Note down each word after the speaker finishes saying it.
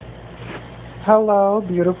Hello,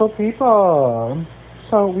 beautiful people.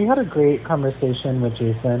 So, we had a great conversation with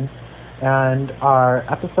Jason, and our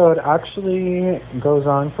episode actually goes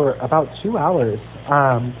on for about 2 hours.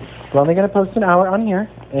 We're only going to post an hour on here.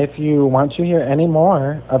 If you want to hear any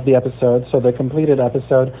more of the episode, so the completed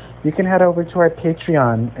episode, you can head over to our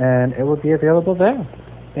Patreon, and it will be available there.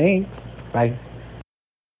 Thanks. Bye.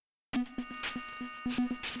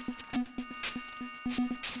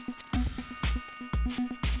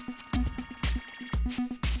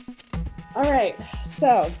 All right,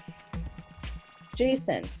 so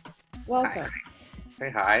Jason, welcome.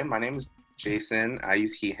 Hi. My name is Jason. I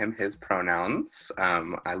use he, him, his pronouns.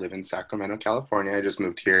 I live in Sacramento, California. I just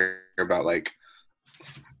moved here about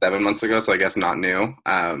 7 months ago, so I guess not new.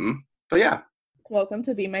 But yeah. Welcome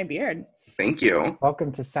to Be My Beard. Thank you.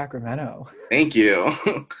 Welcome to Sacramento. Thank you.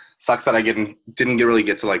 Sucks that I didn't really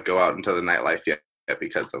get to go out into the nightlife yet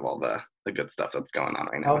because of all the good stuff that's going on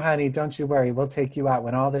right now. Oh, honey, don't you worry. We'll take you out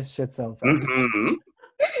when all this shit's over. Mm-hmm.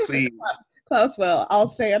 Please. Klaus will. I'll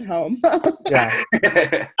stay at home. Yeah.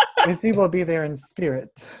 Missy will be there in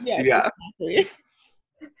spirit. Yeah. Exactly.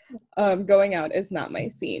 Going out is not my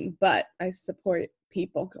scene, but I support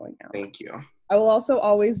people going out. Thank you. I will also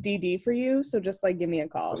always DD for you, so just give me a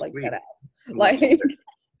call, that ass.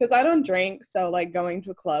 Because I don't drink, so going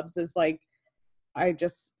to clubs is I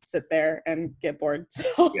just sit there and get bored.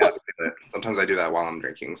 So. Yeah, sometimes I do that while I'm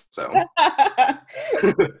drinking. So.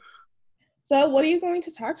 So, what are you going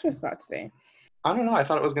to talk to us about today? I don't know. I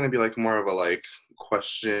thought it was going to be more of a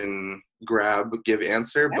question, grab, give,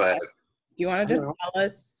 answer, but. Do you want to just tell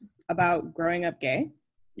us about growing up gay?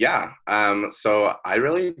 Yeah. So I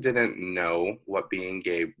really didn't know what being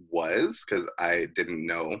gay was because I didn't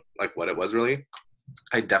know what it was really.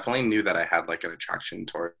 I definitely knew that I had an attraction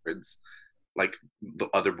towards the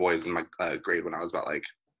other boys in my grade when I was about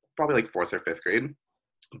probably 4th or 5th grade.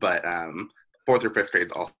 But 4th or 5th grade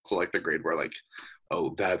is also the grade where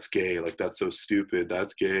oh, that's gay, that's so stupid,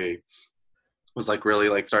 that's gay. It was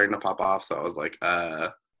really starting to pop off. So I was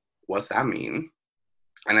what's that mean?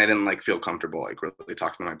 And I didn't feel comfortable really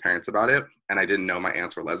talking to my parents about it. And I didn't know my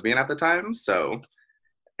aunts were lesbian at the time, so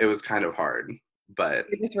it was kind of hard. But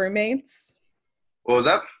were they just roommates? What was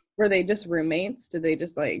that? Were they just roommates? Did they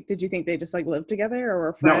just did you think they just lived together or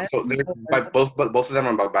were friends? No, so they're both of them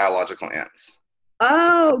are biological aunts.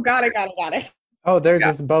 Oh, got it. Oh, they're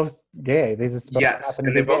just both gay. They just both happen to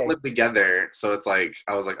and they be both gay. lived together. So it's I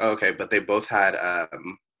was oh, okay, but they both had I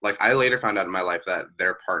later found out in my life that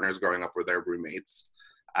their partners growing up were their roommates.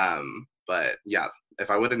 But yeah,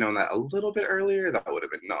 if I would have known that a little bit earlier, that would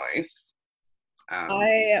have been nice.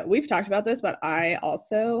 We've talked about this, but I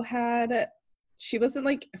also had. She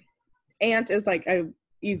wasn't aunt is a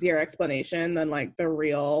easier explanation than the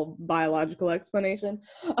real biological explanation.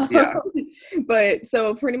 Yeah. But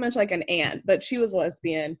so pretty much an aunt, but she was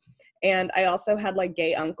lesbian. And I also had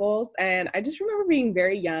gay uncles, and I just remember being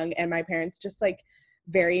very young and my parents just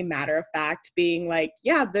very matter of fact being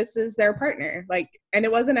yeah, this is their partner. And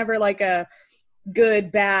it wasn't ever a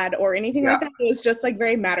good, bad or anything like that. It was just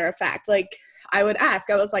very matter of fact. I would ask,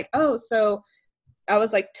 I was oh, so I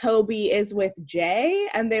was Toby is with Jay,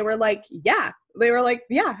 and they were yeah. They were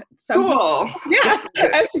yeah. Cool. Yeah.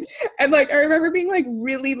 and I remember being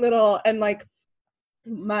really little, and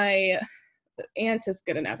my aunt is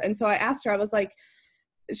good enough, and so I asked her. I was I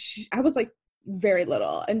was very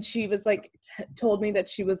little, and she was told me that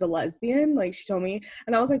she was a lesbian. She told me,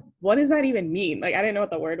 and I was what does that even mean? I didn't know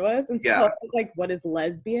what the word was, and so I was what is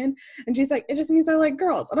lesbian? And she's it just means I like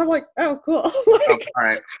girls, and I'm oh, cool. Oh, all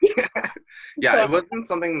right. Yeah, so, it wasn't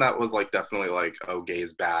something that was definitely oh, gay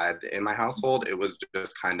is bad in my household. It was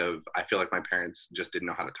just kind of, I feel my parents just didn't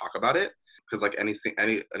know how to talk about it, because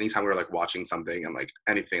anytime we were watching something and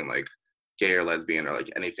anything gay or lesbian or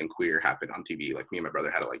anything queer happened on TV, me and my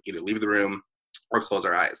brother had to either leave the room or close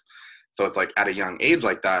our eyes. So it's at a young age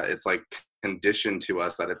that, it's conditioned to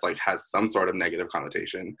us that it's has some sort of negative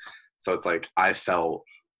connotation. So it's I felt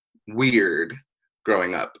weird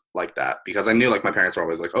growing up that, because I knew my parents were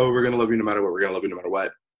always oh, we're gonna love you no matter what, we're gonna love you no matter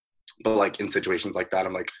what. But in situations like that,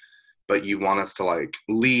 I'm but you want us to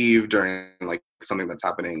leave during something that's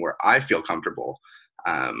happening where I feel comfortable.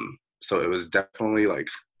 So it was definitely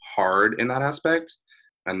hard in that aspect.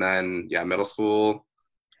 And then middle school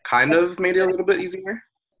kind of made it a little bit easier.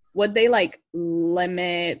 Would they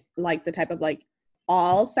limit the type of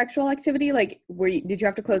all sexual activity? Did you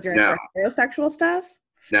have to close your eyes for heterosexual stuff?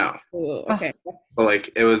 No. Ooh, okay. So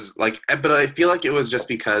it was but I feel it was just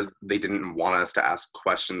because they didn't want us to ask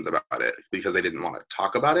questions about it, because they didn't want to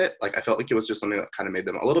talk about it. I felt it was just something that kind of made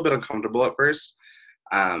them a little bit uncomfortable at first.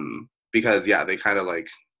 Because they kind of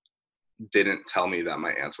didn't tell me that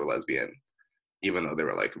my aunts were lesbian. even though they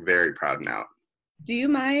were like very proud and out. Do you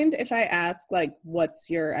mind if I ask, like, what's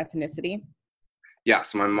your ethnicity? Yeah,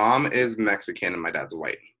 so my mom is Mexican and my dad's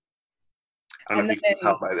white. I don't know if you can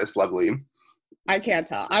tell by this lovely I can't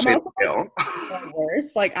tell. I'm shade also pale. like,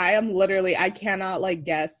 worse. Like, I am literally, I cannot like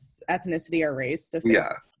guess ethnicity or race to say.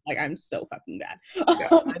 Yeah. Like, I'm so fucking bad. Yeah.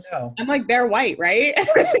 I know. I'm like, they're white, right?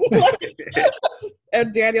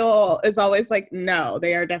 And Daniel is always like, no,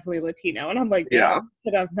 they are definitely Latino. And I'm like, yeah, I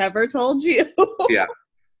could have never told you. Yeah.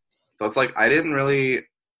 So it's like, I didn't really,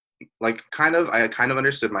 like, I kind of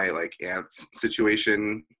understood my, like, aunt's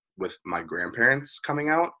situation with my grandparents coming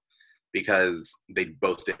out because they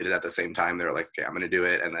both did it at the same time. They were like, okay, I'm going to do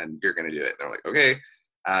it, and then you're going to do it. And they're like, okay.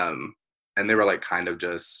 And they were, like, kind of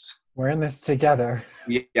just... We're in this together.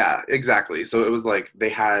 Yeah, exactly. So it was like they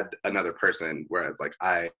had another person, whereas, like,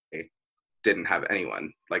 I didn't have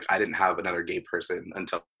anyone. Like, I didn't have another gay person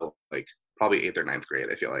until, like, probably 8th or 9th grade,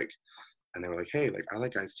 I feel like. And they were like, hey, like, I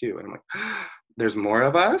like guys too. And I'm like, there's more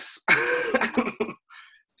of us?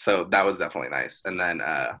 So that was definitely nice. And then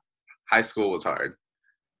high school was hard.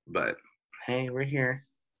 But, hey, we're here.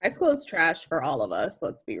 High school is trash for all of us,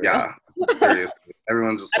 let's be real. Yeah, seriously.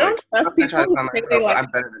 Everyone's just I like, don't trust people who say they like... I'm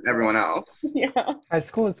better than everyone else. Yeah. High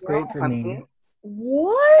school was great for me.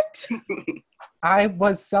 What? I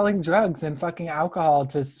was selling drugs and fucking alcohol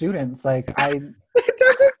to students. Like, It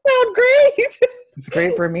doesn't sound great. It's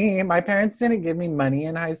great for me. My parents didn't give me money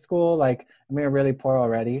in high school. Like, we were really poor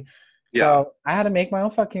already. So I had to make my own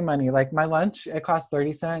fucking money. Like, my lunch, it cost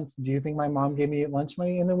 30 cents. Do you think my mom gave me lunch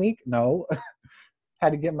money in the week? No. Had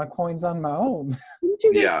to get my coins on my own. Didn't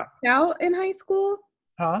you get kicked out in high school?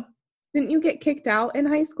 Huh? Didn't you get kicked out in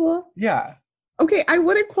high school? Yeah. Okay, I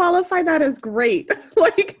wouldn't qualify that as great.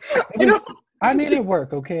 Like, I made it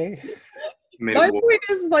work, okay? My point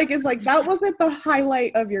is like that wasn't the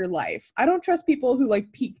highlight of your life. I don't trust people who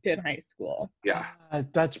like peaked in high school. Yeah.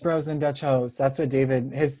 Dutch bros and Dutch hoes. That's what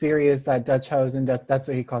his theory is, that Dutch hoes and that's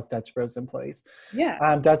what he calls Dutch bros employees.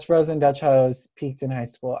 Yeah. Dutch bros and Dutch hoes peaked in high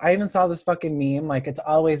school. I even saw this fucking meme. Like, it's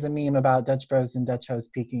always a meme about Dutch bros and Dutch hoes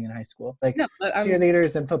peaking in high school. Like,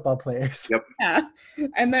 cheerleaders and football players. Yep. Yeah.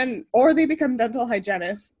 And then, or they become dental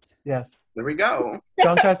hygienists. Yes. There we go.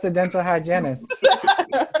 Don't trust a dental hygienist.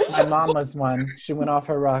 My mom was one. She went off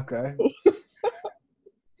her rocker.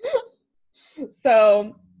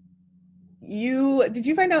 So, did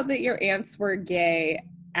you find out that your aunts were gay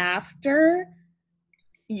after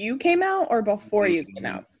you came out or before you came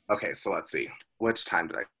out? Okay, so let's see. Which time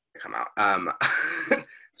did I come out?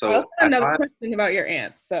 So another question about your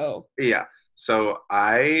aunts. So yeah, so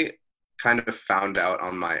I kind of found out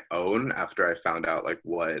on my own after I found out like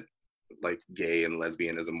what like gay and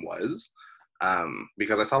lesbianism was,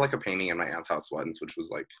 because I saw like a painting in my aunt's house once, which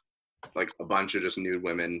was like a bunch of just nude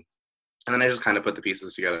women, and then I just kind of put the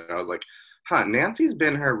pieces together. I was like, huh, Nancy's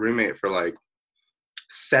been her roommate for like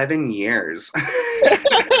 7 years.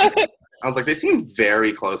 I was like, they seem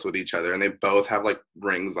very close with each other, and they both have like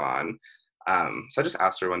rings on. So I just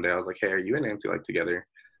asked her one day. I was like, hey, are you and Nancy like together?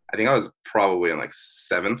 I think I was probably in like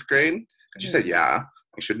 7th grade, and she said, yeah.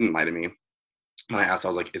 Like, she didn't lie to me. When I asked, I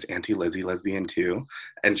was like, is Auntie Lizzie lesbian too?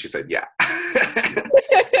 And she said, yeah.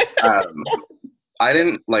 I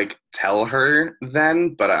didn't like tell her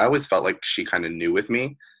then, but I always felt like she kind of knew with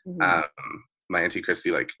me. Mm-hmm. My Auntie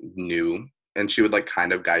Christy like knew, and she would like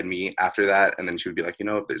kind of guide me after that. And then she would be like, you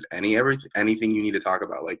know, if there's anything you need to talk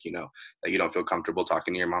about, like, you know, that you don't feel comfortable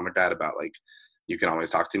talking to your mom or dad about, like, you can always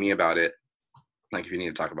talk to me about it. Like, if you need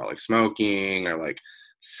to talk about like smoking or like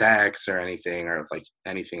sex or anything, or like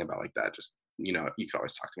anything about like that, just, you know, you could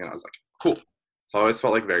always talk to me. And I was like, cool. So I always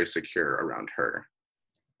felt like very secure around her.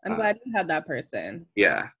 I'm glad you had that person.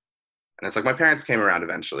 Yeah. And it's like my parents came around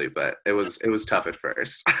eventually, but it was tough at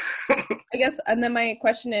first. I guess, and then my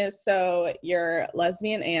question is, so your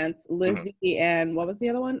lesbian aunts, Lizzie and what was the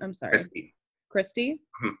other one? I'm sorry. Christy?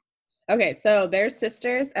 Mm-hmm. Okay, so they're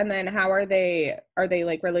sisters, and then how are they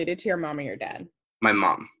like related to your mom or your dad? My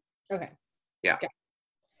mom. Okay. Yeah. Okay.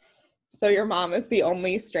 So your mom is the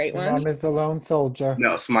only straight one? Mom is the lone soldier.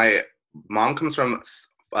 No, so my mom comes from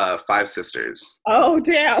 5 sisters. Oh,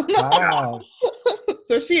 damn. Wow.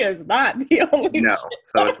 So she is not the only. No.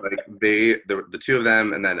 So it's like the 2 of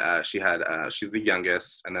them, and then she's the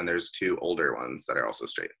youngest, and then there's 2 older ones that are also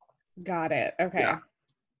straight. Got it. Okay. Yeah.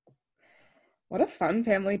 What a fun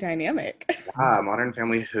family dynamic. Modern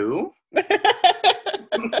Family who?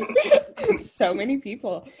 So many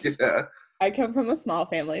people. Yeah. I come from a small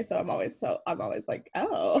family, so I'm always like,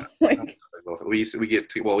 oh, like we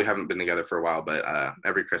haven't been together for a while, but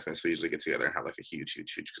every Christmas we usually get together and have like a huge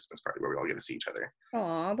Christmas party where we all get to see each other.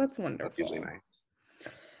 Aw, that's wonderful. That's usually nice.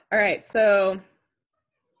 All right, so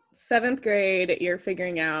 7th grade, you're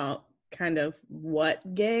figuring out kind of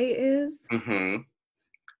what gay is.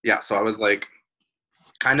 Yeah, so I was like,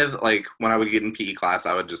 kind of like when I would get in PE class,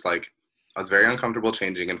 I would just like, I was very uncomfortable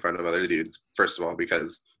changing in front of other dudes, first of all,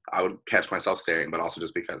 because I would catch myself staring, but also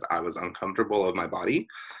just because I was uncomfortable of my body.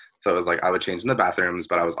 So it was like I would change in the bathrooms,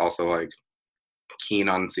 but I was also like keen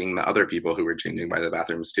on seeing the other people who were changing by the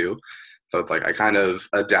bathrooms too. So it's like I kind of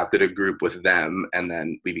adapted a group with them, and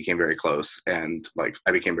then we became very close. And like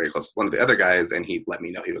I became very close with one of the other guys, and he let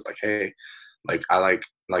me know. He was like, "Hey, like I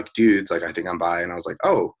like dudes. Like I think I'm bi." And I was like,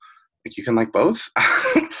 "Oh, like you can like both?"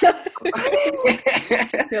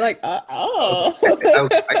 You're like, oh.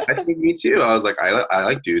 I think me too. I was like, I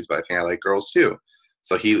like dudes, but I think I like girls too.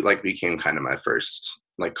 So he like became kind of my first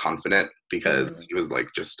like confident, because he was like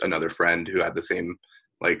just another friend who had the same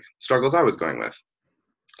like struggles I was going with.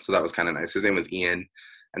 So that was kind of nice. His name was Ian,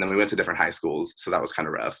 and then we went to different high schools, so that was kind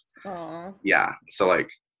of rough. Aww. Yeah. So like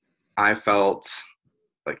I felt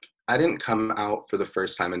like I didn't come out for the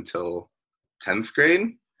first time until 10th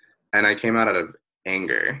grade, and I came out of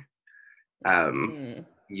anger.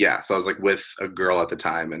 Yeah, so I was like with a girl at the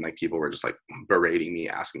time, and like people were just like berating me,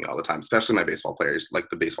 asking me all the time, especially my baseball players, like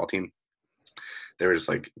the baseball team. They were just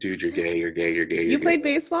like, "Dude, you're gay, you're gay, you're gay." You played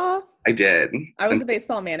baseball? I did. I was a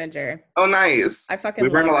baseball manager. Oh, nice. I fucking We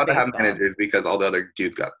weren't allowed to have baseball. managers because all the other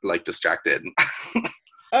dudes got like distracted.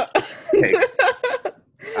 Oh.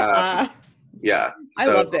 Yeah. I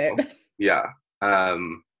loved it. Yeah.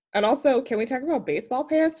 And also, can we talk about baseball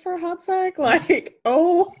pants for a hot sec? Like,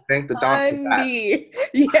 oh, thank the donkey.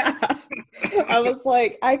 Yeah. I was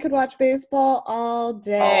like, I could watch baseball all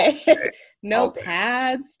day. No all day.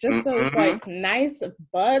 pads, just those like nice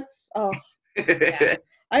butts. Oh, yeah.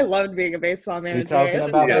 I loved being a baseball manager. You talking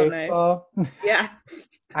about so baseball? Nice. Yeah.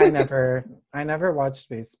 I never watched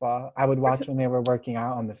baseball. I would watch when they were working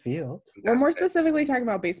out on the field. We're more specifically talking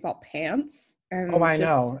about baseball pants. And I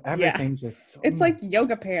know. Everything just... It's like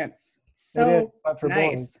yoga pants. So it is, but for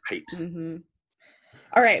nice. Boys.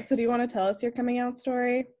 All right. So do you want to tell us your coming out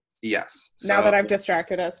story? Yes. So, now that I've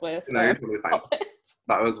distracted us with... No, you're totally fine.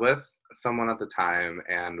 So I was with someone at the time,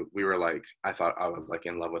 and we were like, I thought I was like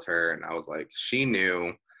in love with her, and I was like, she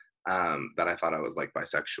knew that I thought I was like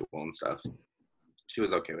bisexual and stuff. She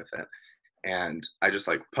was okay with it. And I just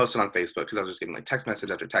like posted on Facebook, because I was just getting like text message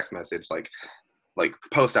after text message, like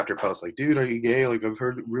post after post, like, "Dude, are you gay? Like, I've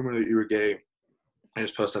heard the rumor that you were gay." I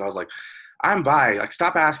just posted, I was like, "I'm bi, like,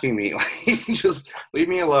 stop asking me, like, just leave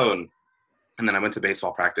me alone." And then I went to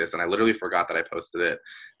baseball practice, and I literally forgot that I posted it.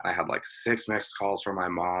 And I had like 6 missed calls from my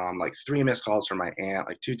mom, like 3 missed calls from my aunt,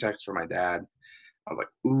 like 2 texts from my dad. I was like,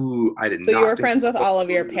 ooh, I did not. So you were friends with all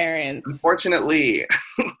of your parents. Unfortunately.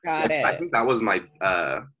 Got it. I think that was my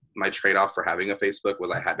my trade-off for having a Facebook,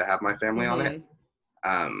 was I had to have my family on it.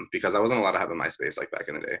 Because I wasn't allowed to have a MySpace like back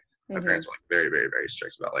in the day. My parents were like very, very, very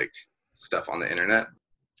strict about like stuff on the internet.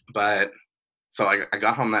 But so I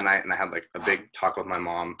got home that night, and I had like a big talk with my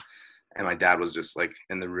mom, and my dad was just like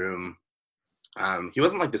in the room. He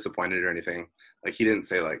wasn't like disappointed or anything. Like he didn't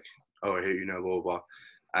say like, "Oh, hey, you know, blah, blah,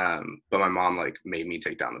 blah." But my mom like made me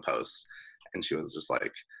take down the post, and she was just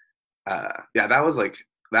like, yeah, that was like,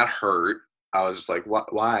 that hurt. I was just like,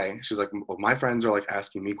 what, why? She's like, "Well, my friends are like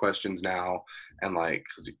asking me questions now, and like,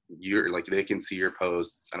 cause you're like, they can see your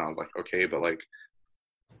posts." And I was like, okay, but like,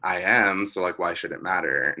 I am, so like, why should it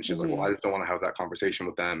matter? And she's like, "Well, I just don't want to have that conversation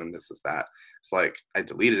with them, and this is that." So like, I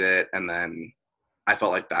deleted it, and then I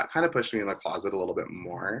felt like that kind of pushed me in the closet a little bit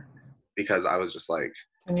more, because I was just like,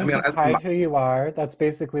 can you just hide who you are? That's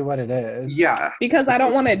basically what it is. Yeah. Because I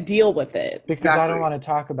don't want to deal with it. Because exactly. I don't want to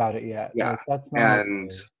talk about it yet. Yeah. Like, that's not.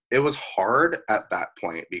 And it was hard at that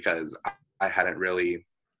point, because I hadn't really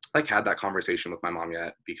like had that conversation with my mom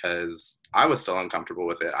yet, because I was still uncomfortable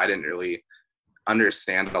with it. I didn't really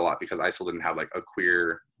understand it a lot, because I still didn't have like a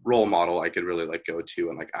queer role model I could really like go to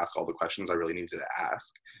and like ask all the questions I really needed to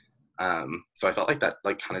ask. So I felt like that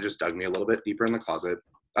like kind of just dug me a little bit deeper in the closet.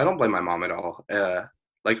 I don't blame my mom at all.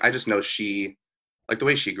 Like I just know she, like the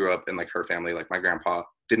way she grew up in like her family, like my grandpa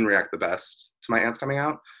didn't react the best to my aunts coming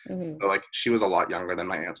out. So like she was a lot younger than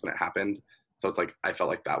my aunts when it happened. So it's like, I felt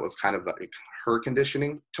like that was kind of like her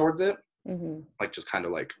conditioning towards it. Like just kind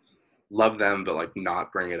of like love them, but like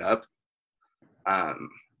not bring it up.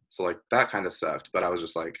 So like that kind of sucked, but I was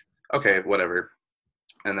just like, okay, whatever.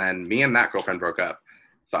 And then me and that girlfriend broke up.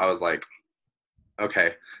 So I was like,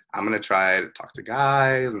 okay, I'm going to try to talk to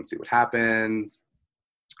guys and see what happens.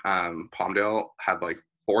 Palmdale had like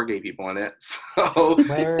 4 gay people in it. So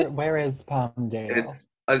where is Palmdale?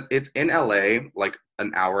 It's in LA, like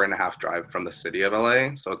an hour and a half drive from the city of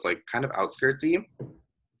LA. So it's like kind of outskirtsy.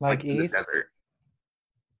 Like east? In the desert.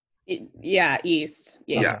 Yeah, east.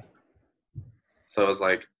 Yeah. So it was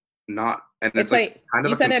like not, and It's like kind of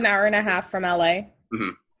you said an hour and a half from LA. Mm-hmm.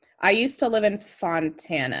 I used to live in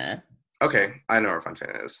Fontana. Okay, I know where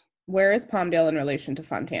Fontana is. Where is Palmdale in relation to I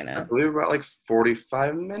Fontana? believe about like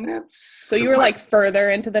 45 minutes. So you were like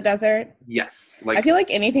further into the desert? Yes. Like, I feel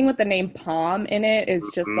like anything with the name Palm in it is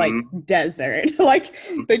just like desert. Like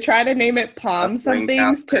they try to name it Palm some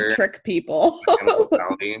things to trick people.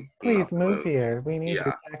 Please move here. We need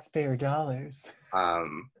your taxpayer dollars.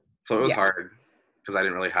 So it was hard because I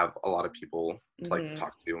didn't really have a lot of people to like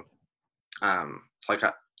talk to. So I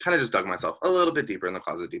kind of just dug myself a little bit deeper in the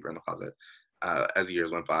closet, as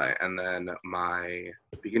years went by. And then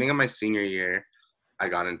beginning of my senior year, I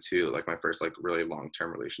got into like my first like really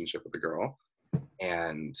long-term relationship with a girl,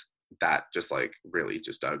 and that just like really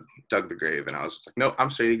just dug the grave. And I was just like, no,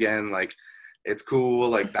 I'm straight again. Like, it's cool.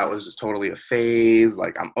 Like, that was just totally a phase.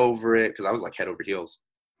 Like, I'm over it, because I was like head over heels.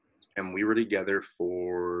 And we were together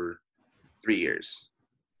for 3 years,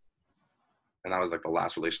 and that was like the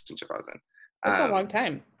last relationship I was in. That's a long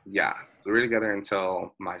time. Yeah. So we were together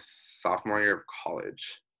until my sophomore year of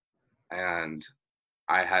college. And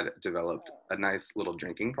I had developed a nice little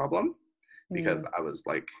drinking problem because I was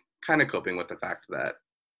like kind of coping with the fact that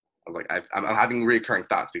I was like, I'm having recurring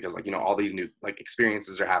thoughts because like, you know, all these new like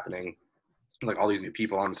experiences are happening. It's like all these new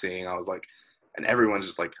people I'm seeing. I was like, and everyone's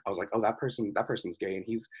just like, I was like, oh, that person's gay and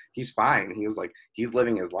he's fine. He was like, he's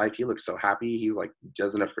living his life. He looks so happy. He's like,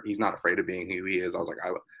 he's not afraid of being who he is. I was like,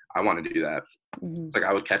 I want to do that. It's like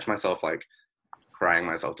I would catch myself like crying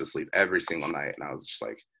myself to sleep every single night, and I was just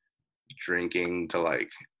like drinking to like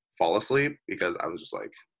fall asleep because I was just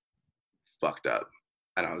like fucked up,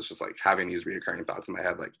 and I was just like having these reoccurring thoughts in my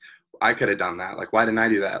head like, I could have done that. Like, why didn't I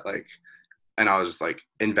do that? Like, and I was just like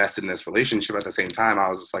invested in this relationship at the same time. I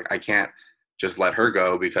was just like, I can't just let her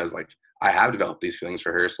go because like I have developed these feelings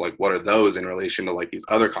for her. So like, what are those in relation to like these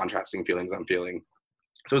other contrasting feelings I'm feeling?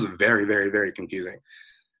 So it was very, very, very confusing.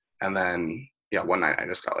 And then, yeah, one night I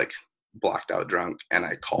just got like blacked out drunk, and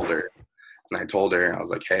I called her and I told her, I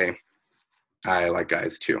was like, hey, I like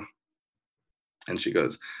guys too. And she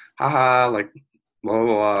goes, haha, like, blah, blah,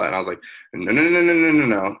 blah. And I was like,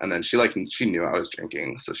 no. And then she knew I was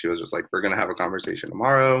drinking. So she was just like, we're going to have a conversation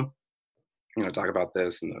tomorrow. You know, talk about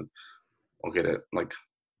this, and then we'll get it. Like,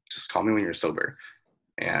 just call me when you're sober.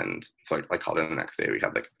 And so I called her the next day. We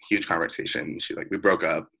had like a huge conversation. We broke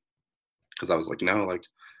up because I was like, no, like,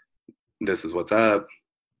 this is what's up.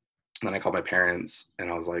 And then I called my parents,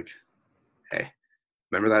 and I was like, hey,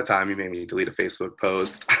 remember that time you made me delete a Facebook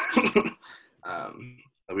post?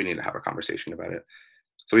 We need to have a conversation about it.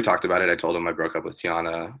 So we talked about it. I told him I broke up with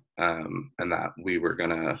Tiana, and that we were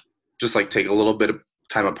gonna just like take a little bit of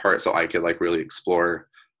time apart so I could like really explore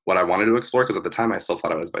what I wanted to explore, because at the time I still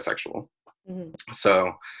thought I was bisexual.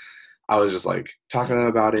 So I was just like talking to them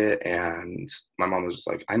about it, and my mom was just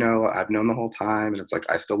like, I know, I've known the whole time, and it's like,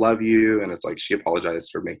 I still love you. And it's like, she apologized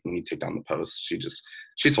for making me take down the post.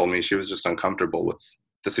 She told me she was just uncomfortable with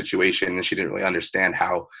the situation, and she didn't really understand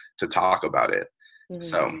how to talk about it.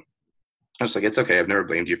 So I was like, it's okay. I've never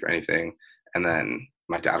blamed you for anything. And then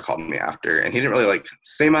my dad called me after, and he didn't really like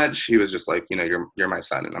say much. He was just like, you know, you're my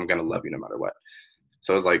son, and I'm going to love you no matter what.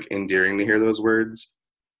 So it was like endearing to hear those words.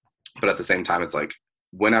 But at the same time, it's like,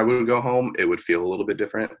 when I would go home, it would feel a little bit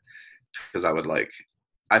different, because I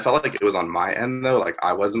felt like it was on my end though. Like,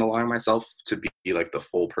 I wasn't allowing myself to be like the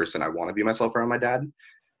full person I want to be myself around my dad,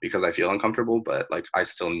 because I feel uncomfortable, but like, I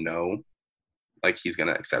still know like he's going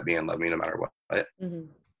to accept me and love me no matter what.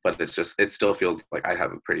 But it still feels like I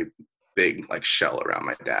have a pretty big like shell around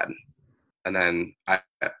my dad. And then I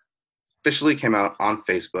officially came out on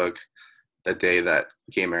Facebook the day that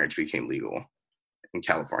gay marriage became legal in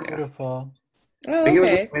California. Beautiful. Oh, I think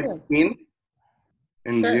okay, it was 2015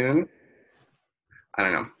 in June. I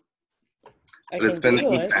don't know. But it's been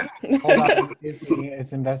since then. Hold on.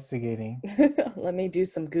 It's investigating. Let me do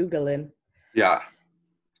some Googling. Yeah.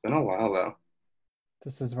 It's been a while though.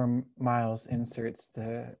 This is where Miles inserts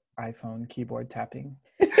the iPhone keyboard tapping.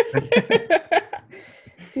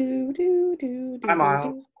 Hi,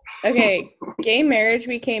 Miles. Okay, gay marriage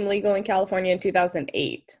became legal in California in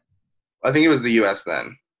 2008. I think it was the U.S.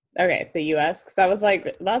 then. Okay, the U.S. Because I was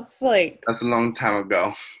like, that's a long time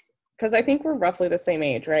ago. Because I think we're roughly the same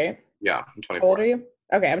age, right? Yeah, I'm 24. How old are you?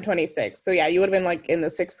 Okay, I'm 26. So yeah, you would have been like in the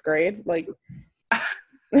 6th grade, like.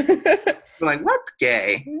 Like, what's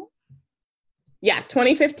gay? Yeah,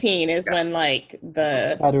 2015 is when like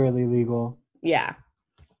the federally legal. Yeah.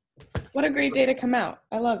 What a great day to come out.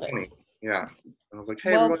 I love it. Yeah. I was like,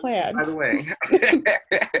 hey, well everyone, planned. by the way.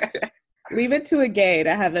 Leave it to a gay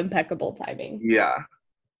to have impeccable timing. Yeah.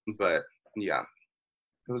 But yeah.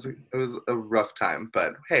 It was a rough time,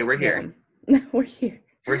 but hey, we're here. We're here.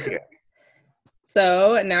 We're here.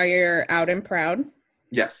 So now you're out and proud.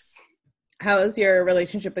 Yes. How has your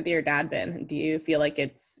relationship with your dad been? Do you feel like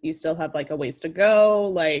you still have like a ways to go?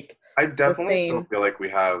 Like I definitely still feel like we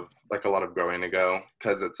have like a lot of growing to go,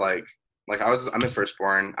 because it's like I'm his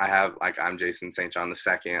firstborn. I'm Jason St. John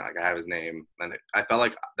II. Like I have his name, and I felt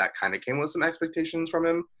like that kind of came with some expectations from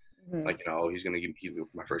him. Mm-hmm. Like, he's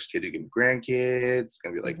my first kid to give me grandkids. It's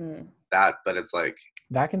gonna be like that, but it's like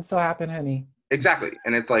that can still happen, honey. Exactly,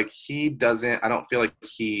 and it's like he doesn't. I don't feel like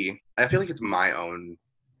I feel like it's my own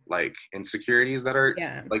like insecurities that are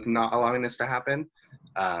like not allowing this to happen.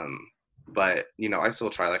 But I still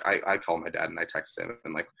try. Like I call my dad and I text him,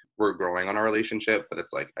 and like we're growing on our relationship, but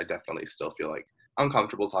it's like I definitely still feel like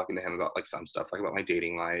uncomfortable talking to him about like some stuff, like about my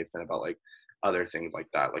dating life and about like other things like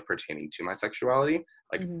that, like pertaining to my sexuality.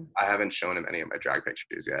 Like I haven't shown him any of my drag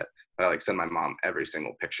pictures yet, but I like send my mom every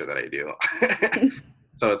single picture that I do.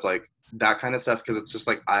 So it's like that kind of stuff, because it's just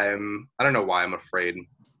like I don't know why I'm afraid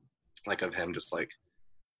like of him, just like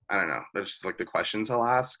I don't know, but just like the questions he'll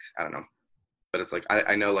ask, I don't know. But it's like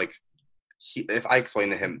I know like if I explain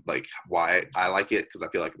to him like why I like it, because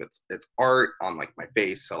I feel like if it's art on like my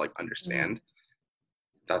face, he'll like understand.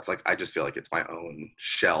 That's like I just feel like it's my own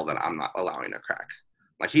shell that I'm not allowing to crack.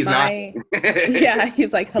 Like he's not. Yeah,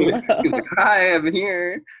 he's like, hello. He's like, hi, I'm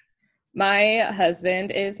here. My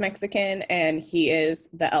husband is Mexican, and he is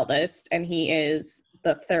the eldest, and he is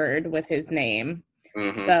the third with his name.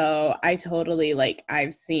 Mm-hmm. So I totally like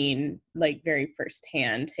I've seen like very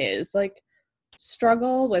firsthand his like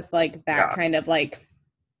struggle with like that kind of like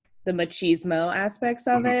the machismo aspects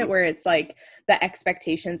of it, where it's like the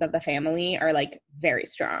expectations of the family are like very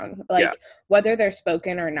strong, like whether they're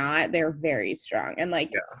spoken or not, they're very strong. And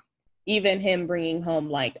like even him bringing home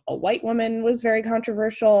like a white woman was very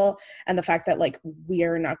controversial, and the fact that like we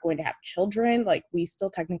are not going to have children, like we still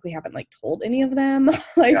technically haven't like told any of them.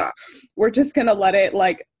 Like we're just gonna let it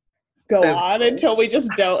like go on until we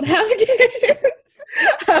just don't have kids.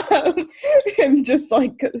 And just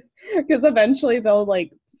like because eventually they'll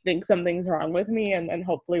like think something's wrong with me, and then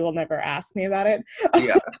hopefully will never ask me about it.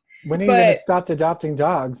 When are you gonna stop adopting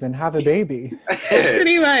dogs and have a baby?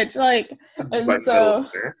 Pretty much, like, and so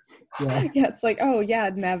it's like, oh yeah,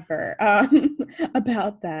 never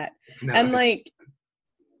about that. And like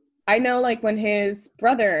I know like when his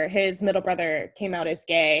middle brother came out as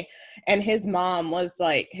gay, and his mom's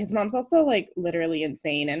also like literally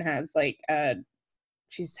insane and has like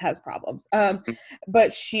she has problems.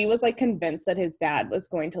 But she was like convinced that his dad was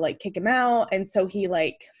going to like kick him out. And so she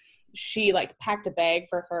like packed a bag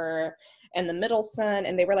for her and the middle son,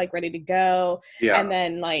 and they were like ready to go. Yeah. And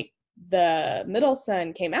then like the middle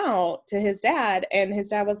son came out to his dad, and his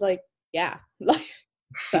dad was like, yeah, like,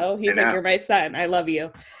 so he's like, you're my son, I love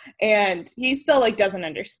you. And he still like doesn't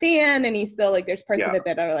understand, and he's still like, there's parts of it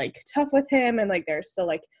that are like tough with him, and like there's still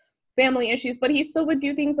like family issues, but he still would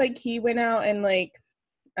do things like he went out and like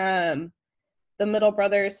the middle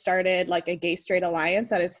brother started like a gay straight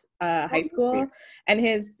alliance at his high school, and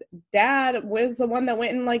his dad was the one that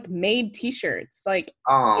went and like made t-shirts, like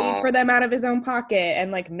paid for them out of his own pocket,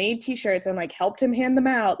 and like made t-shirts and like helped him hand them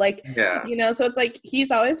out, like so it's like he's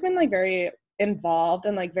always been like very involved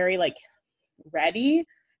and like very like ready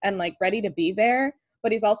to be there,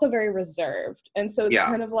 but he's also very reserved. And so it's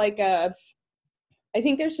kind of like I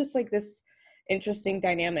think there's just like this interesting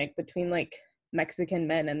dynamic between like Mexican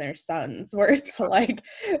men and their sons, where it's like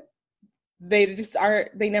they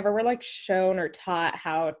never were like shown or taught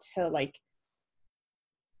how to like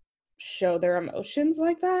show their emotions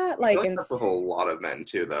like that. Like that's with a lot of men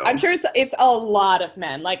too, though. I'm sure it's a lot of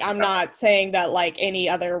men. Like I'm not saying that like any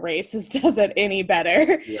other races does it any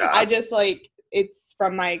better. I just like it's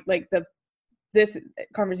from my like this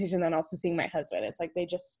conversation, then also seeing my husband, it's like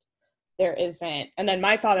there isn't. And then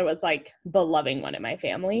my father was like the loving one in my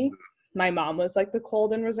family. My mom was like the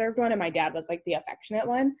cold and reserved one, and my dad was like the affectionate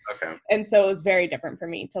one. Okay. And so it was very different for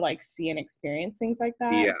me to like see and experience things like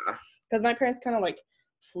that. Yeah. Because my parents kind of like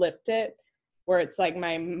flipped it, where it's like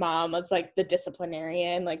my mom was like the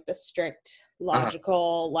disciplinarian, like the strict,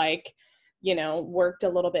 logical, like, worked a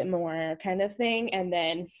little bit more kind of thing. And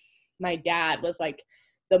then my dad was like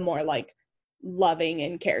the more like loving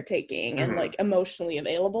and caretaking and like emotionally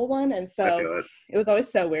available one. And so it was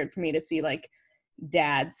always so weird for me to see like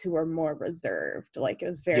dads who were more reserved. Like it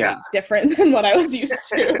was very different than what I was used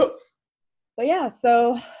to. But yeah,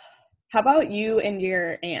 so how about you and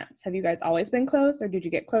your aunts? Have you guys always been close, or did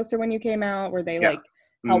you get closer when you came out? Were they like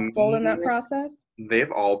helpful in that process?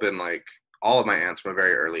 They've all been like, all of my aunts from a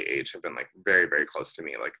very early age have been like very, very close to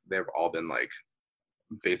me. Like they've all been like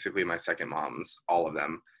basically my second moms, all of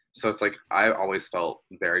them. So it's like I always felt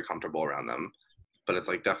very comfortable around them. But it's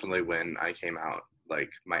like definitely when I came out,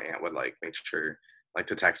 like my aunt would like make sure like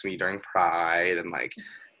to text me during Pride and like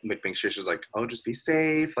make sure she was like, oh, just be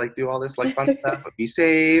safe, like do all this like fun stuff, but be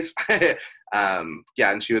safe.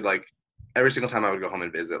 Yeah, and she would like every single time I would go home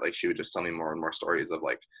and visit, like she would just tell me more and more stories of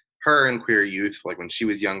like her and queer youth, like when she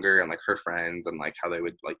was younger and like her friends and like how they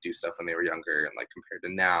would like do stuff when they were younger and like compared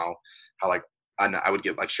to now, how like I would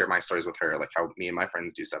get like share my stories with her, like how me and my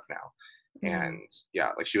friends do stuff now. And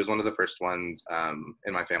yeah, like she was one of the first ones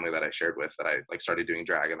in my family that I shared with that I like started doing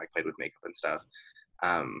drag and like played with makeup and stuff.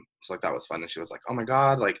 So like that was fun, and she was like, oh my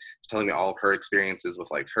god, like telling me all of her experiences with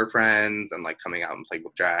like her friends and like coming out and playing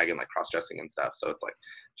with drag and like cross-dressing and stuff. So it's like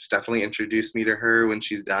just definitely introduce me to her when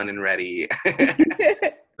she's done and ready.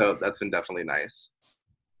 So that's been definitely nice.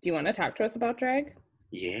 Do you want to talk to us about drag?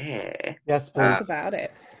 Yeah. Yes, Tell please. us about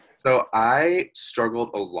it. So I struggled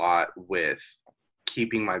a lot with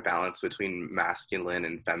keeping my balance between masculine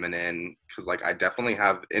and feminine, because like I definitely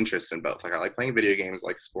have interests in both. Like I like playing video games,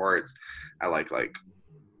 like sports, I like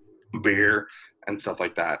beer and stuff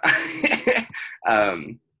like that.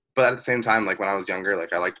 But at the same time, like when I was younger,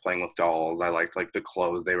 like I liked playing with dolls, I liked like the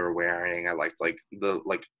clothes they were wearing, I liked like the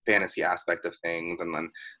like fantasy aspect of things. And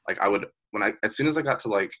then like I would, when I as soon as I got to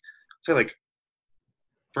like say like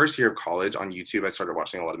first year of college on YouTube, I started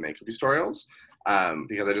watching a lot of makeup tutorials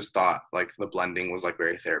because I just thought like the blending was like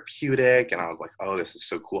very therapeutic, and I was like, oh, this is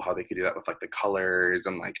so cool how they could do that with like the colors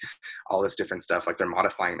and like all this different stuff, like they're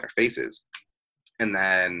modifying their faces. And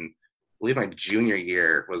then I believe my junior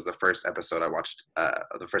year was the first episode I watched,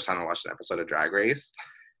 the first time I watched an episode of Drag Race,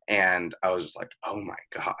 and I was just like, oh my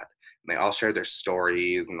god. And they all shared their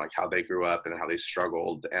stories and like how they grew up and how they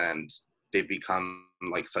struggled, and they've become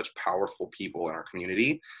like such powerful people in our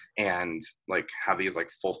community and like have these like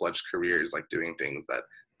full-fledged careers like doing things that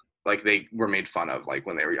like they were made fun of like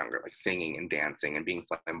when they were younger, like singing and dancing and being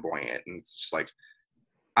flamboyant. And it's just like,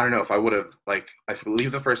 I don't know, if I would have like, I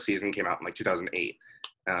believe the first season came out in like 2008.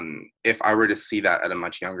 If I were to see that at a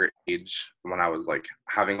much younger age, when I was like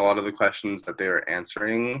having a lot of the questions that they were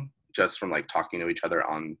answering just from like talking to each other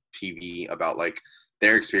on TV about like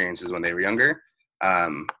their experiences when they were younger,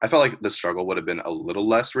 I felt like the struggle would have been a little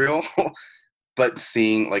less real. But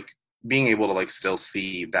seeing like being able to like still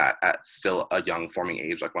see that at still a young forming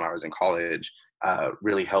age, like when I was in college,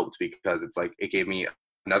 really helped, because it's like it gave me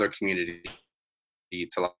another community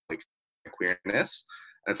to like queerness.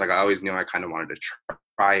 And it's like I always knew I kind of wanted to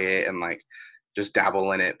try it and like just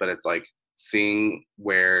dabble in it, but it's like seeing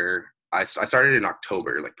where I started in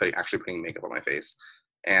October, like putting makeup on my face,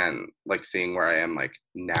 and like seeing where I am like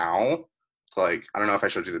now. So like I don't know if I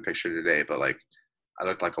showed you the picture today, but like I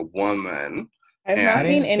looked like a woman. I've And not I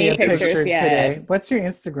didn't seen see any a picture pictures yet. today. What's your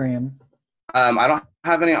Instagram? I don't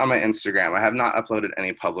have any on my Instagram. I have not uploaded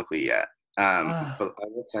any publicly yet. But I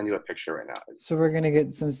will send you a picture right now. So we're gonna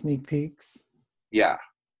get some sneak peeks. Yeah.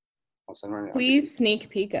 I'll send right now. Please sneak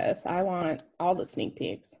peek us. I want all the sneak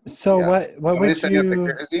peeks. So Yeah. what Want me to would send you a you?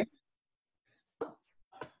 picture, Izzy?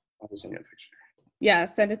 I'll just send you a picture. Yeah,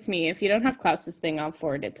 send it to me. If you don't have Klaus's thing, I'll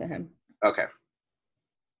forward it to him. Okay.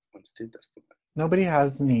 Let's do this. Nobody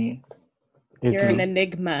has me. You're an Izzy.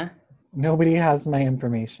 enigma. Nobody has my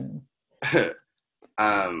information. But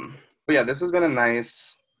yeah, this has been a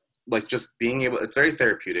nice, like just being able, it's very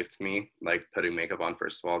therapeutic to me, like putting makeup on,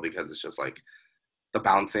 first of all, because it's just like the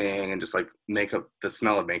bouncing and just like makeup, the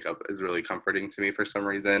smell of makeup is really comforting to me for some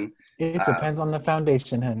reason. It depends on the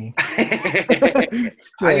foundation, honey.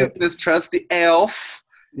 I just trust the elf.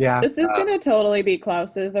 Yeah. This is gonna totally be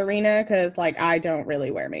Klaus's arena because like I don't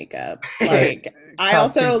really wear makeup. Like I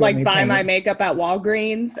Klaus also can like get me buy my paints. makeup at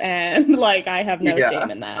Walgreens, and like I have no Yeah. shame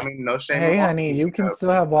in that. I mean, no shame. Hey, at all. honey, you can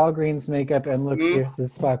still have Walgreens makeup and look fierce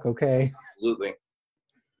as fuck, okay? Absolutely.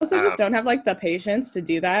 Also, just don't have like the patience to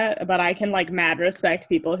do that, but I can like mad respect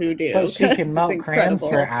people who do. But she 'cause can it's melt crayons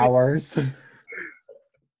for incredible. hours.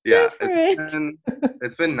 Yeah, Different.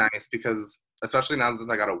 it's been nice because especially now that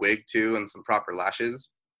I got a wig too and some proper lashes,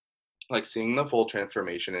 like seeing the full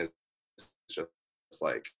transformation is just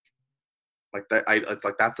like that. It's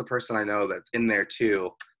like that's the person I know that's in there too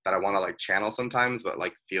that I want to like channel sometimes, but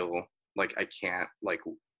like feel like I can't like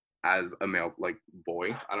as a male like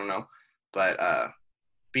boy. I don't know, but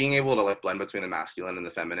being able to like blend between the masculine and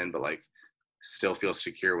the feminine, but like still feel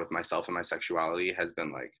secure with myself and my sexuality has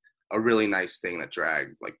been like a really nice thing that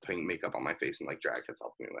drag, like putting makeup on my face and like drag has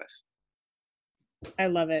helped me with. I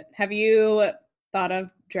love it. Have you thought of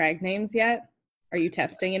drag names yet? Are you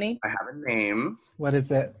testing any? I have a name. What is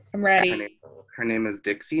it? I'm ready. Her name is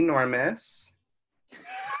Dixie Normus.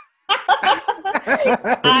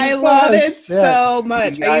 I love it shit. so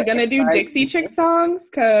much. Are you gonna do Dixie Chick songs?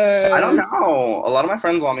 Cause I don't know. A lot of my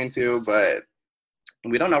friends want me to, but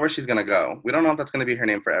we don't know where she's gonna go. We don't know if that's gonna be her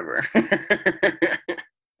name forever.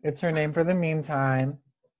 It's her name for the meantime.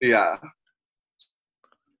 Yeah.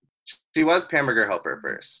 She was Pamburger Helper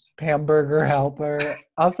first. Pamburger Helper.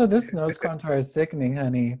 Also, this nose contour is sickening,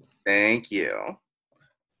 honey. Thank you.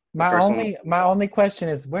 My only question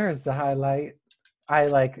is, where is the highlight? I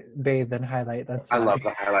like bathe in highlight. That's why. I love the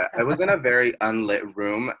highlight. I was in a very unlit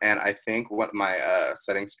room, and I think what my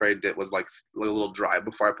setting spray did was like a little dry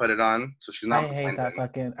before I put it on. So she's not. I hate that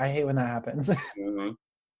fucking. I hate when that happens. Mm-hmm.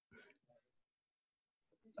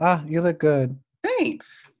 Ah, you look good.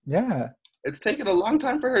 Thanks. Yeah. It's taken a long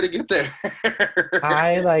time for her to get there.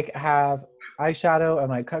 I like have eyeshadow and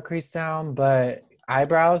like cut crease down, but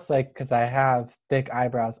eyebrows, like, because I have thick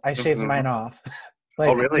eyebrows, I shaved mine off. Like,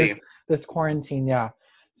 oh, really? This quarantine, yeah.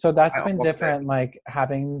 So that's been different, like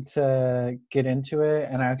having to get into it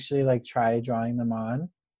and actually like try drawing them on.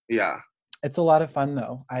 Yeah. It's a lot of fun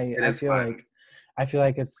though. I feel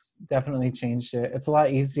like it's definitely changed it. It's a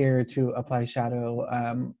lot easier to apply shadow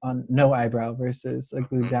on no eyebrow versus a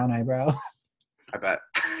glued down eyebrow. I bet.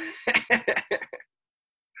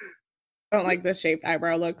 I don't like the shaved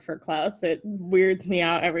eyebrow look for Klaus. It weirds me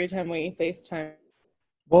out every time we FaceTime.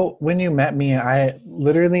 Well, when you met me, I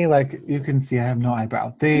literally, like, you can see I have no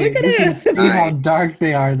eyebrow. Look at you can it. see how dark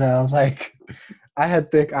they are, though. Like, I had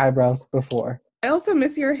thick eyebrows before. I also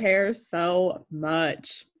miss your hair so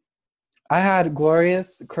much. I had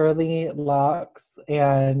glorious curly locks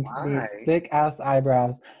and these thick-ass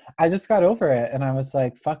eyebrows. I just got over it, and I was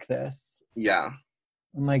like, fuck this. Yeah.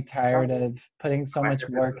 I'm, like, tired of putting so much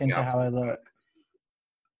work into how I look.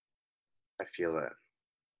 I feel it.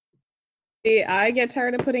 I get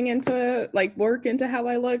tired of putting work into how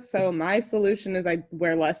I look, so my solution is I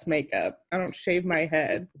wear less makeup. I don't shave my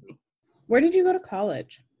head. Where did you go to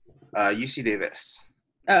college? UC Davis.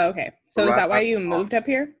 Oh, okay. So is that why you moved up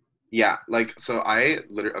here? Yeah, like, so I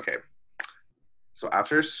literally, okay. So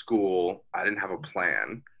after school, I didn't have a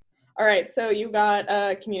plan. All right, so you got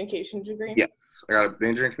a communication degree? Yes, I got a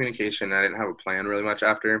major in communication. I didn't have a plan really much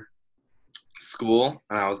after school,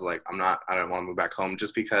 and I was like, I don't want to move back home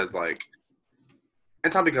just because, like,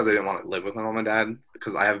 it's not because I didn't want to live with my mom and dad,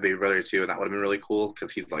 because I have a baby brother too, and that would have been really cool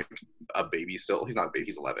because he's like a baby still. He's not a baby,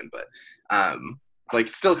 he's 11, but like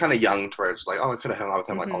still kind of young to where it's like, oh, I could have hung out with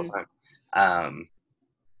him like all the time.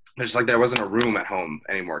 It's like there wasn't a room at home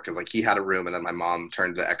anymore because like he had a room, and then my mom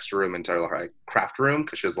turned the extra room into like craft room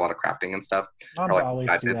because she does a lot of crafting and stuff. Moms always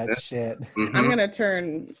do that shit. Mm-hmm. I'm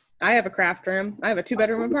gonna I have a craft room. I have a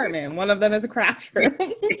 2-bedroom apartment. One of them is a craft room.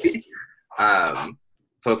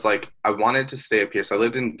 So it's like I wanted to stay up here. So I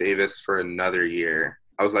lived in Davis for another year.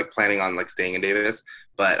 I was like planning on like staying in Davis,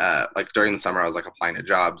 but like during the summer I was like applying to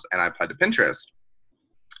jobs, and I applied to Pinterest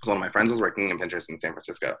because one of my friends was working in Pinterest in San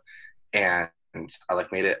Francisco, and I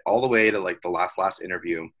like made it all the way to like the last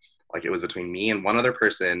interview. Like it was between me and one other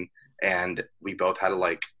person, and we both had to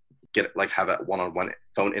like have a one-on-one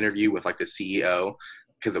phone interview with like the CEO.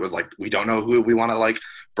 Because it was like, we don't know who we want to like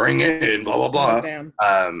bring in, blah, blah, blah. Oh, damn.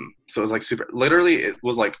 So it was like literally it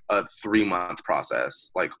was like a 3-month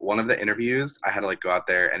process. Like one of the interviews I had to like go out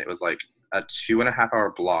there, and it was like a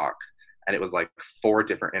 2.5-hour block. And it was like 4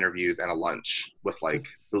 different interviews and a lunch with like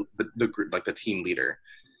the group, like the team leader.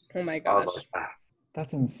 Oh my gosh. I was like,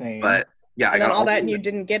 That's insane. But yeah, and I got all that and you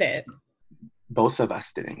didn't get it. Both of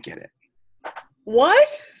us didn't get it. What?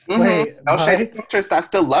 Mm-hmm. Wait, I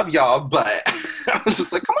still love y'all, but I was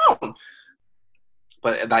just like, come on.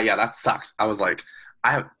 But that sucks. I was like,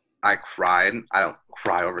 I cried. I don't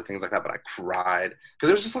cry over things like that, but I cried because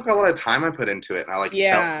there was just like a lot of time I put into it, and I like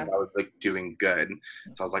felt like I was like doing good.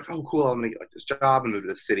 So I was like, oh cool, I'm gonna get like this job and move to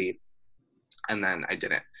the city, and then I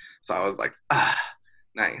didn't. So I was like,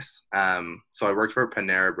 nice. So I worked for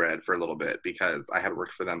Panera Bread for a little bit because I had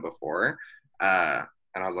worked for them before, and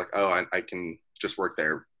I was like, oh, I can just work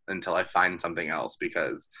there until I find something else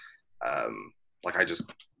because like I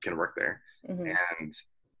just can work there. Mm-hmm. And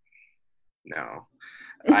no,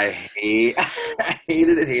 I hated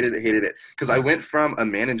it because I went from a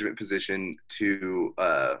management position to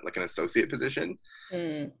like an associate position,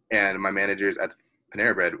 and my managers at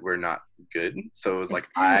Panera Bread were not good. So it was like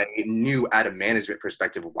I knew at a management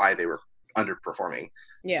perspective why they were underperforming.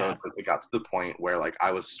 Yeah. So it got to the point where like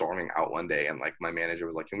I was storming out one day, and like my manager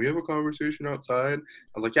was like, can we have a conversation outside?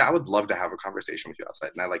 I was like, yeah, I would love to have a conversation with you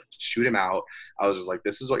outside. And I like shoot him out. I was just like,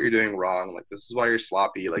 this is what you're doing wrong. Like, this is why you're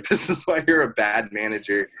sloppy. Like, this is why you're a bad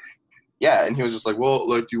manager. yeah, and he was just like, well,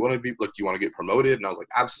 like, do you want to get promoted? And I was like,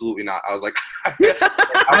 absolutely not. I was like,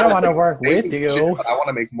 I don't want to work with you. I want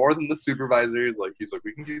to make more than the supervisors. Like, he's like,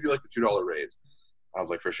 we can give you like a $2 raise. I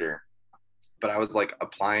was like, for sure. But I was like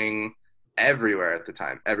applying everywhere at the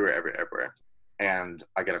time, everywhere. And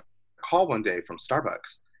I get a call one day from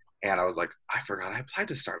Starbucks, and I was like, I forgot I applied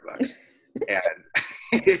to Starbucks. And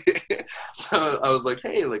so I was like,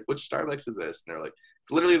 hey, like, which Starbucks is this? And they're like, it's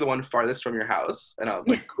literally the one farthest from your house. And I was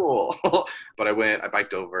like, cool. But I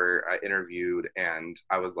biked over, I interviewed, and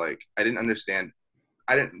I was like, I didn't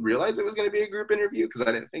realize it was going to be a group interview because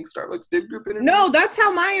I didn't think Starbucks did group interviews. No, that's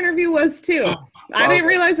how my interview was too. So I didn't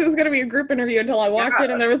realize it was going to be a group interview until I walked in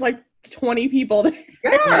and there was like 20 people there.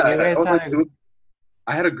 Yeah.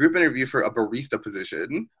 I had a group interview for a barista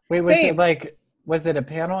position. Wait, was it a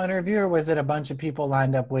panel interview or was it a bunch of people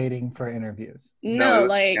lined up waiting for interviews? No,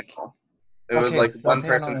 it was like one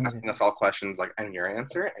person asking us all questions, like, and your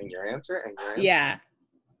answer, and your answer, and your answer. Yeah.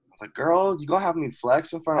 I was like, girl, you gonna have me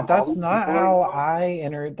flex in front of That's not how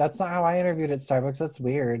I That's not how I interviewed at Starbucks. That's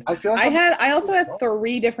weird. I feel like I also had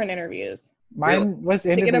 3 different interviews. Mine was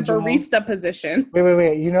individual. To get a barista position.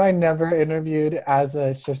 Wait. You know, I never interviewed as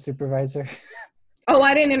a shift supervisor. Oh,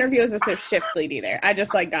 I didn't interview as a shift lead either. I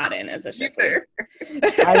just like got in as a shift lead.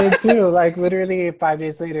 I did too. Like literally 5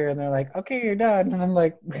 days later, and they're like, "Okay, you're done." And I'm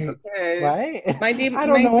like, "Okay, what?" My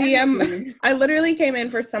DM. I literally came in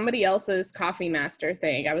for somebody else's coffee master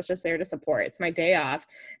thing. I was just there to support. It's my day off,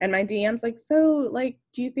 and my DM's like, "So, like,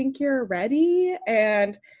 do you think you're ready?"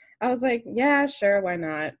 And I was like, "Yeah, sure, why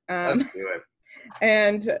not?" Let's do it.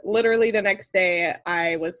 And literally the next day,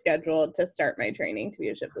 I was scheduled to start my training to be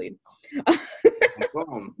a shift lead.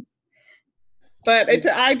 But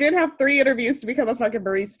I did have 3 interviews to become a fucking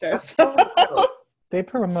barista. So. They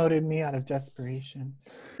promoted me out of desperation.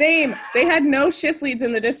 Same. They had no shift leads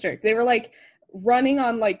in the district. They were like running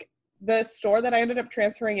on like the store that I ended up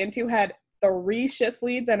transferring into had 3 shift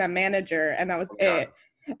leads and a manager, and that was it.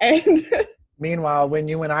 And meanwhile, when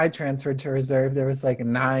you and I transferred to reserve, there was like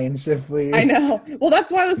 9 shift leads. I know. Well,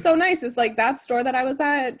 that's why it was so nice. It's like that store that I was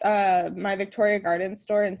at, my Victoria Gardens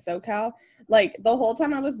store in SoCal. Like the whole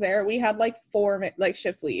time I was there, we had like 4 like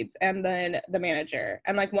shift leads and then the manager.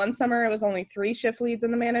 And like one summer, it was only 3 shift leads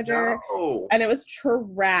and the manager. No. And it was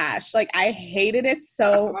trash. Like I hated it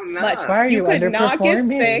so much. Why are you could not get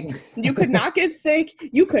sick. You could not get sick.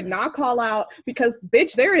 You could not call out because,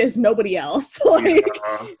 bitch, there is nobody else. Like.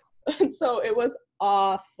 And so it was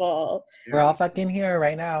awful. We're all fucking here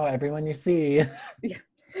right now, everyone you see. Yeah.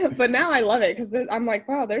 But now I love it because I'm like,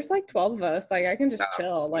 wow, there's like 12 of us. Like I can just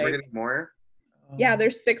chill. Like we're getting more? Yeah,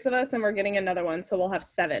 there's 6 of us and we're getting another one, so we'll have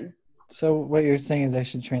 7. So what you're saying is I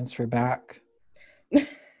should transfer back?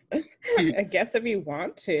 I guess if you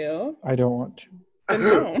want to. I don't want to.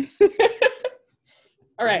 No.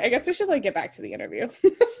 All right, I guess we should like get back to the interview.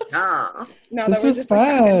 No, this was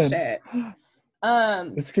fun. Shit.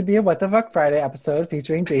 This could be a What the Fuck Friday episode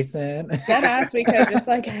featuring Jason. Deadass, we could just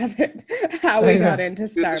like have it how we got into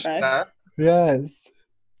Starbucks. Yes.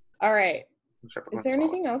 All right. Is there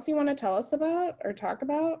anything else you want to tell us about or talk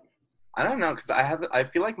about? I don't know, because I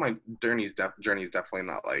feel like my journey's definitely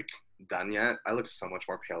not like done yet. I look so much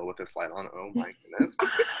more pale with this light on. Oh my goodness.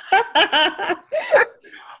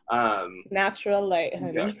 Natural light,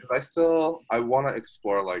 honey. Yeah, because I want to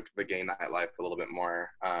explore like the gay nightlife a little bit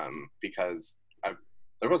more. Because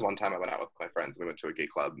there was one time I went out with my friends. We went to a gay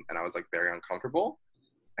club, and I was like very uncomfortable.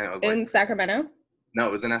 And it was in Sacramento. No,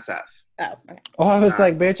 it was in SF. Oh, okay. Oh, I was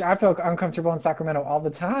like, bitch, I feel uncomfortable in Sacramento all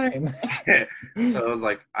the time. So it was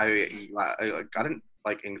like I got an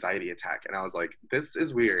like anxiety attack, and I was like, this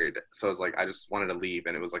is weird. So I was like, I just wanted to leave,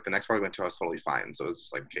 and it was like the next bar we went to, I was totally fine. So it was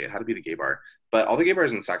just like, okay, it had to be the gay bar. But all the gay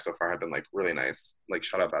bars in Sac so far have been like really nice, like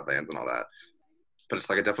shout out Badlands and all that. But it's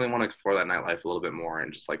like I definitely want to explore that nightlife a little bit more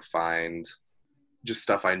and just like find just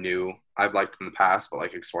stuff I knew I've liked in the past, but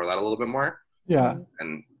like explore that a little bit more. Yeah.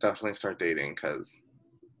 And definitely start dating because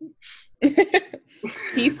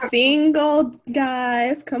he's single,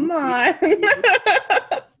 guys. Come on.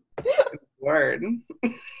 Word.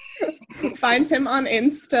 Find him on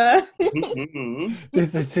Insta. Mm-hmm.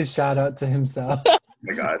 This is his shout out to himself. Oh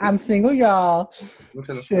my God. I'm single, y'all.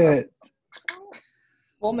 Shit.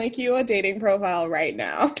 We'll make you a dating profile right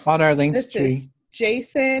now. On our links tree. Is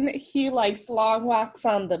Jason. He likes long walks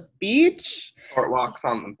on the beach. Short walks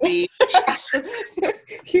on the beach.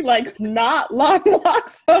 He likes not long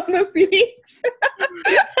walks on the beach.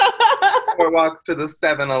 Short walks to the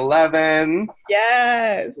 7-Eleven.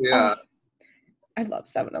 Yes. Yeah. I love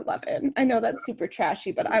 7-Eleven. I know that's super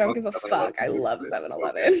trashy, but I don't give a fuck. I love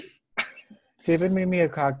 7-Eleven. David made me a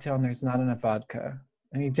cocktail and there's not enough vodka.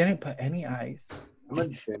 And he didn't put any ice. I'm a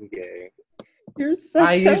gin gay. You're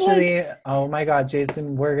such oh my God,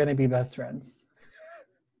 Jason, we're going to be best friends.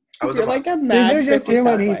 You're like a mad. Did you just hear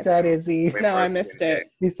what he said, Izzy? No, I missed it.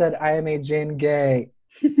 He said, I am a gin gay.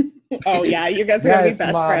 Oh, yeah, you guys are going to be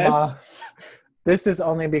best friends. This is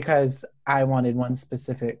only because I wanted one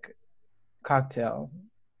specific cocktail,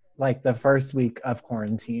 like the first week of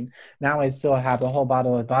quarantine. Now I still have a whole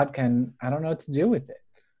bottle of vodka, and I don't know what to do with it.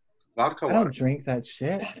 Vodka I don't drink that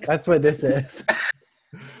shit. That's what this is.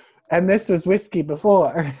 And this was whiskey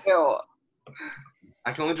before. Ew.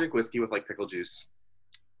 I can only drink whiskey with like pickle juice.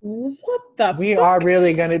 What the We fuck? are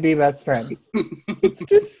really going to be best friends. It's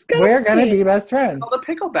disgusting. We're going to be best friends. Oh, the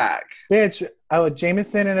pickleback. Bitch,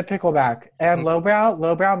 Jameson and a pickleback. And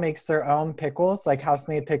Lowbrow makes their own pickles, like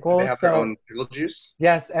house-made pickles. They have their own pickle juice?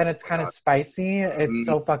 Yes, and it's kind of spicy. It's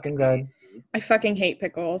so fucking good. I fucking hate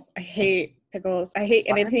pickles. I hate pickles. I hate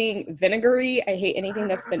anything vinegary. I hate anything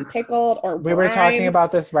that's been pickled or We were talking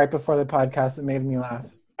about this right before the podcast. It made me laugh.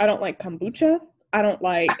 I don't like kombucha. I don't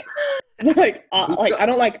like... I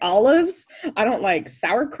don't like olives. I don't like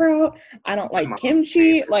sauerkraut. I don't like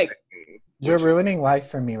kimchi. Like, you're ruining life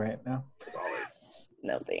for me right now.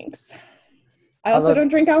 No thanks. I also don't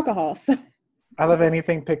drink alcohol. So. I love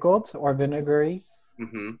anything pickled or vinegary.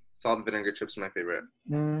 Salt and vinegar chips are my favorite.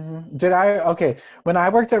 When I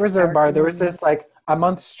worked at Reserve Bar, there was this like a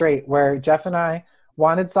month straight where Jeff and I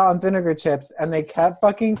wanted salt and vinegar chips, and they kept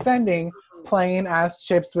fucking sending plain ass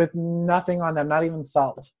chips with nothing on them, not even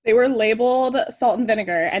salt. They were labeled salt and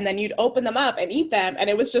vinegar, and then you'd open them up and eat them, and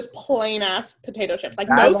it was just plain ass potato chips, like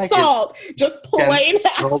no salt, just plain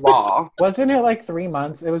ass. Wasn't it like 3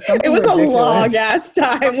 months? It was something. It was ridiculous. A long ass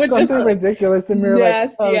time. With something just, ridiculous, and we were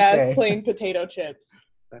yes, like, okay. yes, plain potato chips.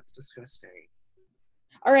 That's disgusting.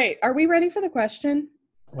 All right, are we ready for the question?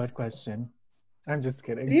 What question? I'm just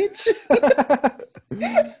kidding.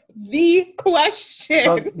 The question.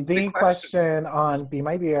 So the question on Be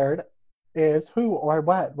My Beard is who or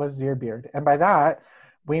what was your beard? And by that,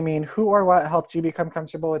 we mean who or what helped you become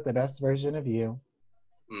comfortable with the best version of you?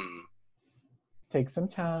 Take some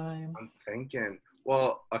time. I'm thinking.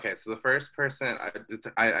 Well, okay, so the first person,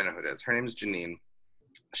 I know who it is. Her name is Janine.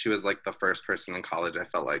 She was like the first person in college I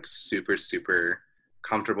felt like super, super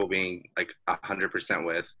comfortable being like 100%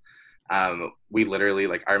 with. We literally,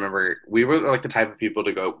 like, I remember we were like the type of people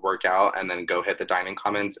to go work out and then go hit the dining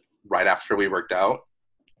commons right after we worked out.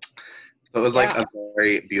 So it was like a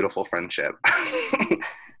very beautiful friendship.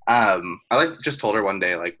 I like just told her one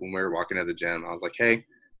day, like when we were walking to the gym, I was like, hey,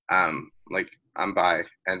 like I'm bi.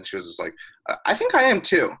 And she was just like, I think I am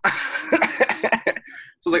too. So I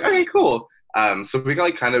was like, okay, cool. So we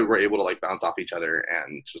like kind of were able to like bounce off each other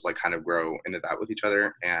and just like kind of grow into that with each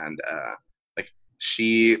other. And,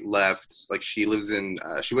 she left, like she lives in,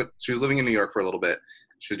 she was living in New York for a little bit.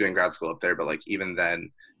 She was doing grad school up there, but like even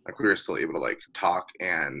then, like we were still able to like talk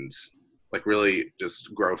and like really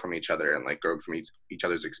just grow from each other and like grow from each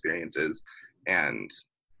other's experiences. And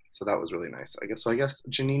so that was really nice. I guess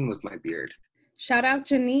Janine was my beard. Shout out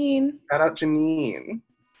Janine. Shout out Janine.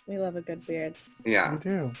 We love a good beard. Yeah. We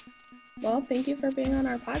do. Well, thank you for being on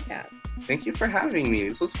our podcast. Thank you for having me.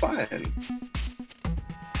 This was fun.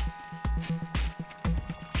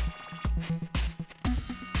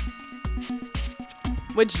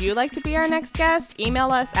 Would you like to be our next guest?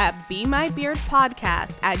 Email us at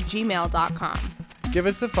bemybeardpodcast@gmail.com. Give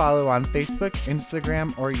us a follow on Facebook,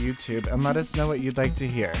 Instagram, or YouTube, and let us know what you'd like to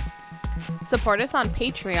hear. Support us on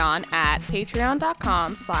Patreon at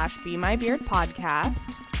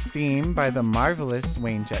patreon.com/bemybeardpodcast. Theme by the marvelous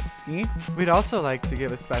Wayne Jetski. We'd also like to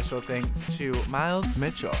give a special thanks to Miles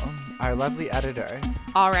Mitchell, our lovely editor.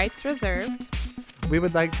 All rights reserved. We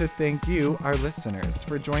would like to thank you, our listeners,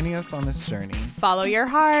 for joining us on this journey. Follow your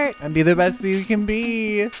heart. And be the best you can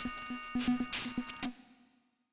be.